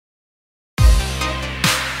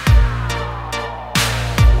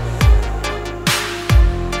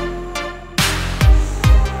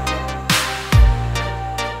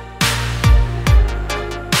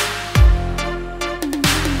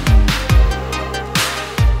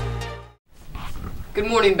Good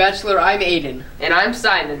morning, Bachelor. I'm Aiden. And I'm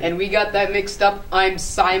Simon. And we got that mixed up. I'm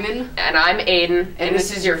Simon. And I'm Aiden. And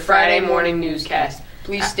this is your Friday morning newscast.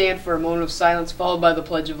 Please stand for a moment of silence, followed by the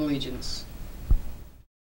Pledge of Allegiance.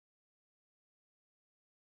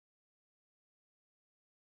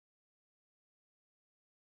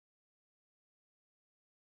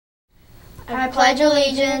 I pledge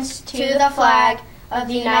allegiance to the flag of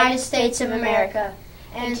the United States of America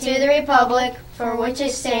and to the republic for which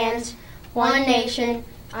it stands, one nation,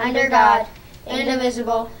 under God,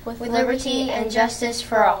 indivisible, with liberty and justice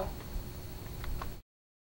for all.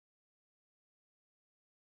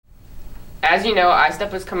 As you know,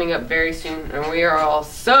 iStep is coming up very soon, and we are all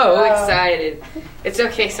so excited. It's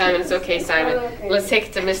okay, Simon. It's okay, Simon. Okay. Let's take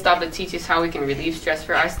it to Ms. Staub to teach us how we can relieve stress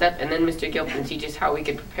for iStep, and then Mr. Gilpin teach us how we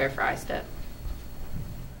can prepare for iStep.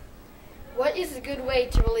 What is a good way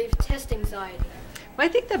to relieve test anxiety? Well, I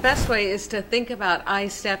think the best way is to think about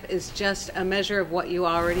iStep as just a measure of what you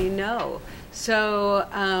already know. So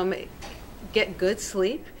get good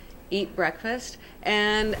sleep, eat breakfast,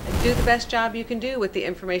 and do the best job you can do with the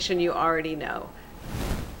information you already know.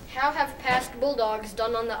 How have past Bulldogs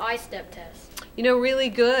done on the iStep test? You know, really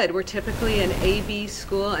good. We're typically an AB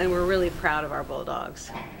school, and we're really proud of our Bulldogs.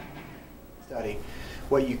 Study.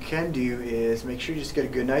 What you can do is make sure you just get a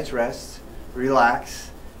good night's rest, relax,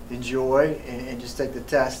 enjoy, and just take the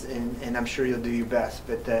test, and I'm sure you'll do your best.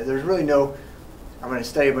 But there's really no, I'm going to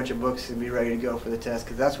study a bunch of books and be ready to go for the test,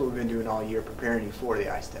 because that's what we've been doing all year, preparing you for the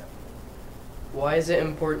iStep. Why is it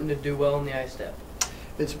important to do well in the iStep?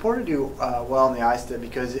 It's important to do well in the iStep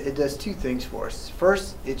because it does two things for us.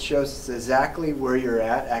 First, it shows us exactly where you're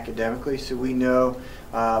at academically, so we know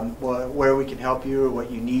where we can help you or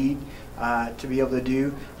what you need to be able to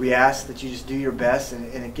do. We ask that you just do your best, and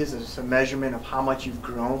it gives us a measurement of how much you've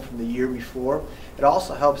grown from the year before. It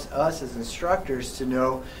also helps us as instructors to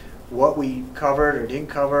know what we covered or didn't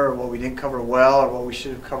cover, or what we didn't cover well, or what we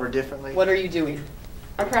should have covered differently. What are you doing?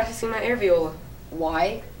 I'm practicing my air viola.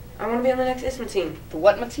 Why? I want to be on the next ISMA team. The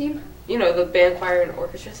what team? You know, the band, choir, and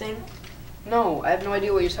orchestra thing. No, I have no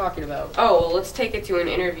idea what you're talking about. Oh, well, let's take it to an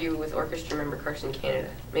interview with orchestra member Carson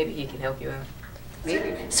Canada. Maybe he can help you out.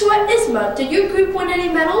 Maybe. So at ISMA, did your group win any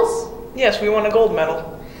medals? Yes, we won a gold medal.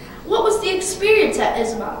 What was the experience at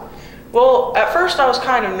ISMA? Well, at first I was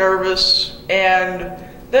kind of nervous, and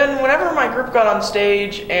then whenever my group got on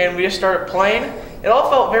stage and we just started playing, it all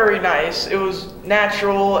felt very nice. It was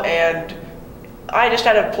natural, and I just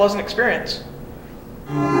had a pleasant experience.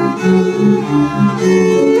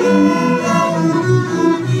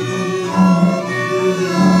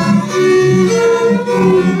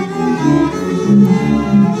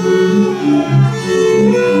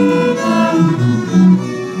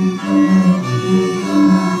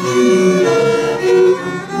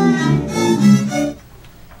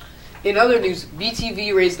 In other news,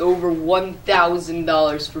 BTV raised over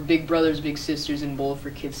 $1,000 for Big Brothers Big Sisters and Bowl for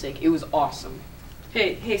Kids' Sake. It was awesome.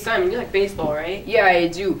 Hey, Simon, you like baseball, right? Yeah, I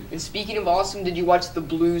do. And speaking of awesome, did you watch the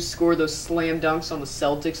Blues score those slam dunks on the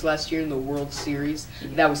Celtics last year in the World Series?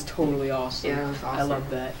 That was totally awesome. Yeah, it was awesome. I love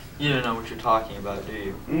that. You don't know what you're talking about, do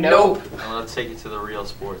you? Nope. Well, let's take it to the real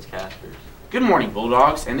sportscasters. Good morning,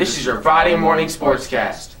 Bulldogs, and this is your Friday morning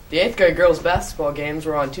sportscast. The 8th grade girls' basketball games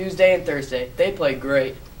were on Tuesday and Thursday. They played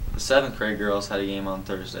great. The 7th grade girls had a game on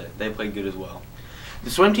Thursday. They played good as well. The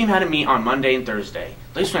swim team had a meet on Monday and Thursday.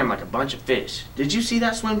 They swam like a bunch of fish. Did you see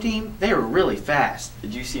that swim team? They were really fast.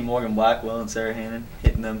 Did you see Morgan Blackwell and Sarah Hannon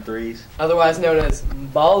hitting them threes? Otherwise known as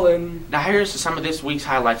ballin'. Now here's some of this week's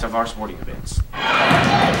highlights of our sporting events.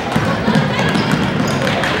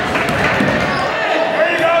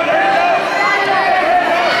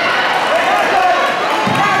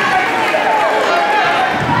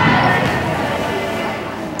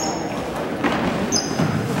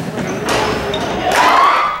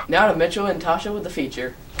 Now to Mitchell and Tasha with the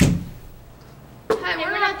feature. Hi,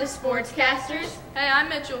 we're not the Sportscasters. Hey, I'm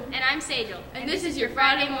Mitchell. And I'm Sajal. And this is your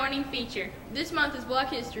Friday morning feature. This month is Black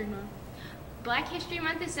History Month. Black History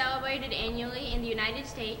Month is celebrated annually in the United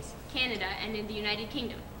States, Canada, and in the United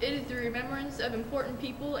Kingdom. It is the remembrance of important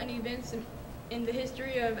people and events in the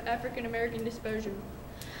history of African American dispersion.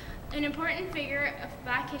 An important figure of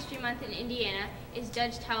Black History Month in Indiana is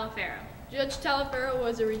Judge Taliaferro. Judge Taliaferro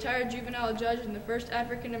was a retired juvenile judge and the first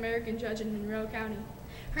African American judge in Monroe County.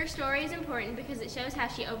 Her story is important because it shows how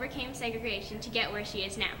she overcame segregation to get where she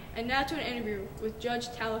is now. And now to an interview with Judge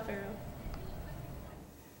Taliaferro.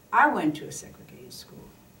 I went to a segregated school.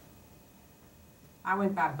 I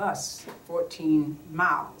went by bus 14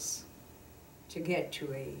 miles to get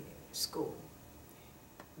to a school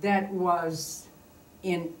that was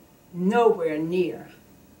in nowhere near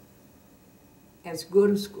as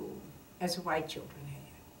good a school as white children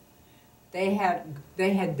had.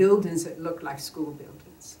 They had buildings that looked like school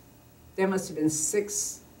buildings. There must have been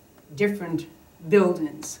 6 different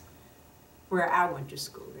buildings where I went to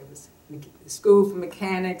school. There was a school for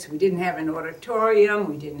mechanics. We didn't have an auditorium.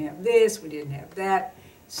 We didn't have this. We didn't have that.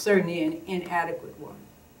 Certainly an inadequate one,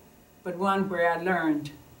 but one where I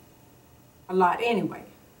learned a lot anyway,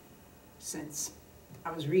 since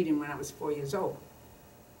I was reading when I was 4 years old.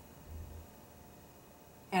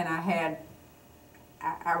 And I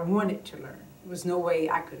wanted to learn. There was no way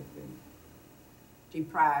I could have been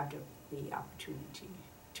deprived of the opportunity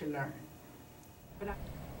to learn.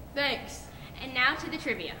 Thanks. And now to the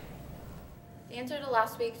trivia. The answer to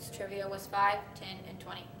last week's trivia was 5, 10, and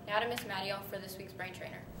 20. Now to Miss Maddie for this week's Brain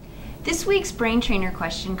Trainer. This week's Brain Trainer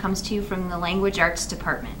question comes to you from the Language Arts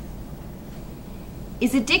Department.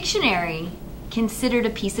 Is a dictionary considered a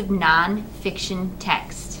piece of non-fiction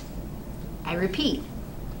text? I repeat,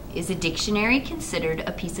 is a dictionary considered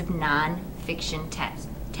a piece of non-fiction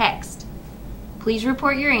text? Please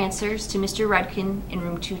report your answers to Mr. Rudkin in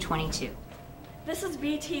room 222. This is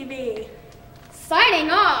BTV. Signing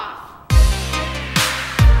off!